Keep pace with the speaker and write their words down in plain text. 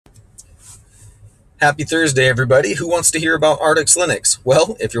Happy Thursday, everybody. Who wants to hear about Artix Linux?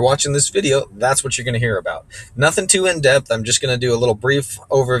 Well, if you're watching this video, that's what you're going to hear about. Nothing too in-depth. I'm just going to do a little brief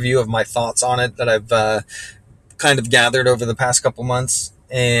overview of my thoughts on it that I've kind of gathered over the past couple months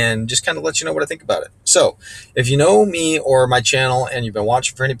and just kind of let you know what I think about it. So if you know me or my channel and you've been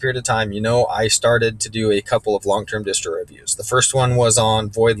watching for any period of time, you know I started to do a couple of long-term distro reviews. The first one was on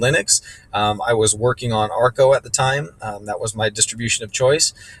Void Linux. I was working on Arco at the time. That was my distribution of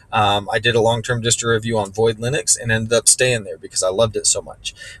choice. I did a long-term distro review on Void Linux and ended up staying there because I loved it so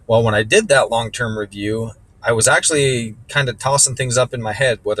much. Well, when I did that long-term review, I was actually kind of tossing things up in my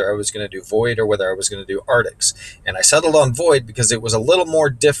head, whether I was going to do Void or whether I was going to do Artix. And I settled on Void because it was a little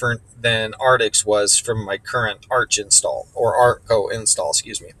more different than Artix was from my current Arch install, or Arco install,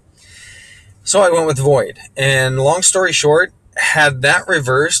 excuse me. So I went with Void. And long story short, had that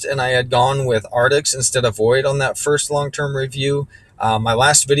reversed and I had gone with Artix instead of Void on that first long-term review, my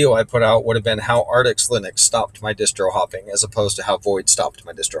last video I put out would have been how Artix Linux stopped my distro hopping as opposed to how Void stopped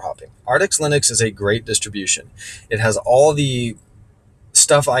my distro hopping. Artix Linux is a great distribution. It has all the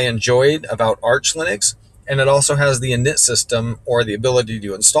stuff I enjoyed about Arch Linux, and it also has the init system, or the ability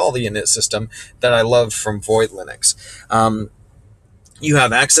to install the init system, that I love from Void Linux. You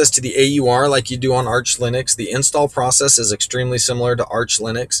have access to the AUR like you do on Arch Linux. The install process is extremely similar to Arch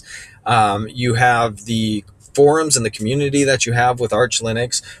Linux. You have the forums and the community that you have with Arch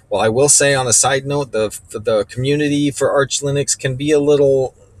Linux. Well, I will say on a side note, the community for Arch Linux can be a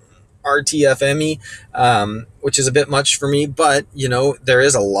little RTFM-y, which is a bit much for me, but you know, there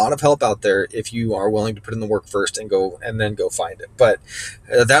is a lot of help out there if you are willing to put in the work first and then go find it. But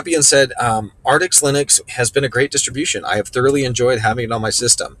that being said, Artix Linux has been a great distribution. I have thoroughly enjoyed having it on my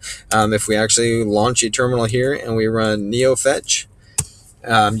system. If we actually launch a terminal here and we run neofetch,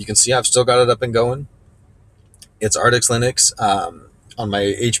 you can see I've still got it up and going. It's Artix Linux on my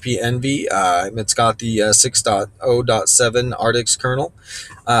HP Envy. It's got the 6.0.7 Artix kernel.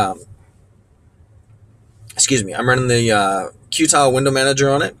 Excuse me, I'm running the Qtile window manager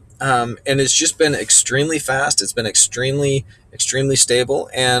on it, and it's just been extremely fast. It's been extremely stable,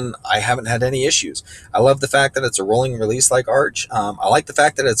 and I haven't had any issues. I love the fact that it's a rolling release like Arch. I like the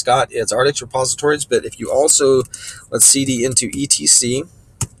fact that it's got its Artix repositories, but if you also, let's cd into etc,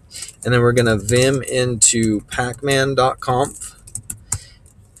 and then we're going to vim into pacman.conf,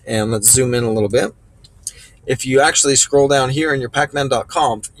 and let's zoom in a little bit. If you actually scroll down here in your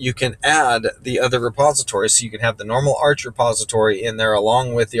pacman.conf, you can add the other repositories. So you can have the normal Arch repository in there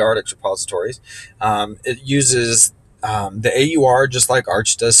along with the Artix repositories. It uses the AUR just like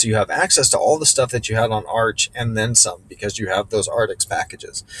Arch does, so you have access to all the stuff that you had on Arch and then some, because you have those Artix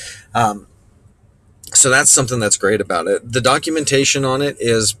packages. So that's something that's great about it. The documentation on it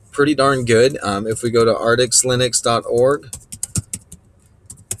is pretty darn good. If we go to artixlinux.org,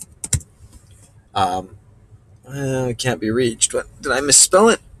 it can't be reached. What, did I misspell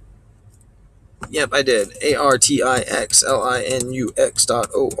it? Yep, I did.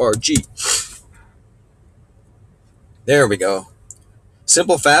 artixlinux.org. There we go.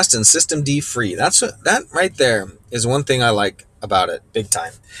 Simple, fast, and systemd free. That right there is one thing I like about it, big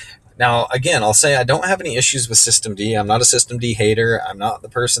time. Now, again, I'll say I don't have any issues with systemd. I'm not a systemd hater. I'm not the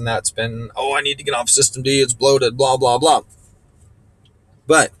person that's been, oh, I need to get off systemd, it's bloated, blah, blah, blah.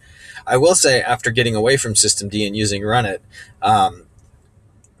 But I will say, after getting away from systemd and using runit,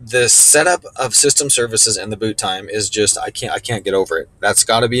 the setup of system services and the boot time is just, I can't get over it. That's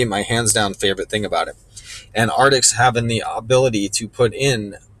got to be my hands down favorite thing about it. And Artix having the ability to put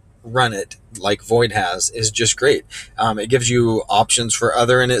in runit like Void has is just great. It gives you options for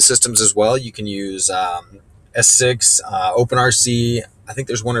other init systems as well. You can use S6, OpenRC. I think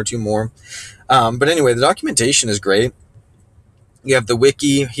there's one or two more. But anyway, the documentation is great. You have the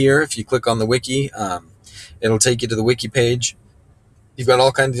wiki here. If you click on the wiki, it'll take you to the wiki page. You've got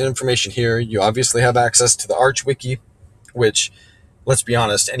all kinds of information here. You obviously have access to the Arch wiki, which, let's be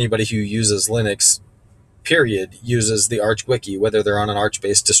honest, anybody who uses Linux, period, uses the Arch wiki, whether they're on an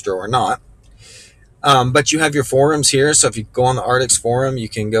Arch-based distro or not. But you have your forums here. So if you go on the Artix forum, you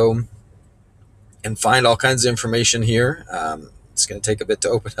can go and find all kinds of information here. It's going to take a bit to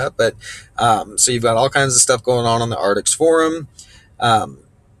open up, but so you've got all kinds of stuff going on the Artix forum.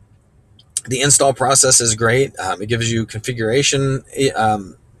 The install process is great. It gives you configuration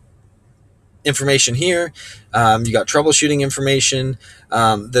information here. You got troubleshooting information.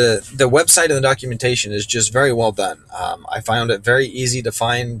 The website and the documentation is just very well done. I found it very easy to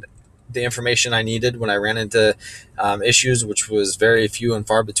find the information I needed when I ran into issues, which was very few and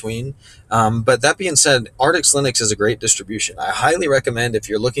far between. But that being said, Artix Linux is a great distribution. I highly recommend, if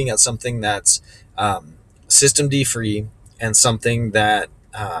you're looking at something that's systemd free and something that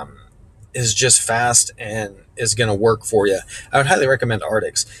is just fast and is going to work for you. I would highly recommend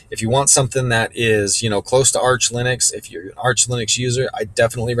Artix. If you want something that is, close to Arch Linux, if you're an Arch Linux user, I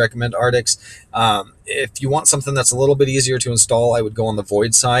definitely recommend Artix. If you want something that's a little bit easier to install, I would go on the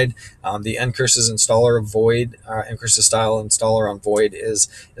Void side. The Ncurses installer of Void, Ncurses style installer on Void is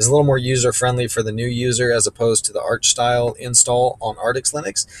a little more user friendly for the new user as opposed to the Arch style install on Artix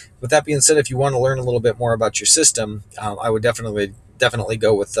Linux. With that being said, if you want to learn a little bit more about your system, I would definitely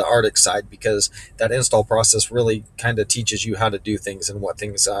go with the Artix side, because that install process really kind of teaches you how to do things and what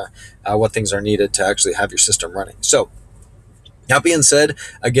things are needed to actually have your system running. So that being said,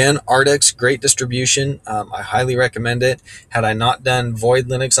 again, Artix, great distribution. I highly recommend it. Had I not done Void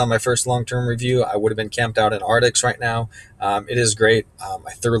Linux on my first long-term review, I would have been camped out in Artix right now. It is great.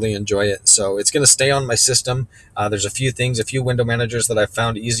 I thoroughly enjoy it. So it's going to stay on my system. There's a few window managers that I've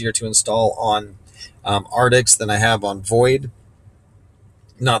found easier to install on Artix than I have on Void.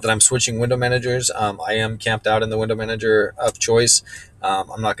 Not that I'm switching window managers. I am camped out in the window manager of choice.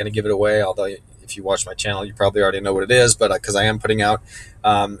 I'm not going to give it away, although if you watch my channel, you probably already know what it is, but because I am putting out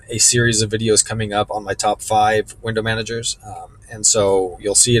a series of videos coming up on my top 5 window managers. And so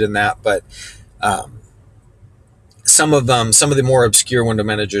you'll see it in that, but some of the more obscure window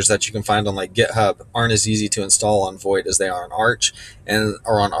managers that you can find on like GitHub aren't as easy to install on Void as they are on Arch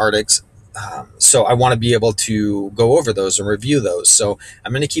or on Artix. So I want to be able to go over those and review those. So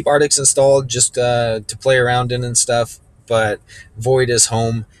I'm going to keep Artix installed just to play around in and stuff, but Void is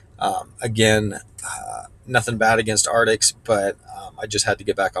home. Again, nothing bad against Artix, but I just had to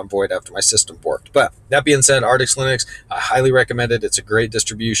get back on Void after my system forked. But that being said, Artix Linux, I highly recommend it. It's a great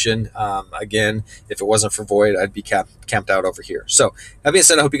distribution. Again, if it wasn't for Void, I'd be camped out over here. So that being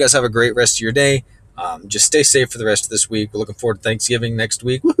said, I hope you guys have a great rest of your day. Just stay safe for the rest of this week. We're looking forward to Thanksgiving next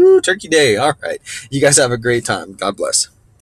week. Woohoo! Turkey Day. All right. You guys have a great time. God bless.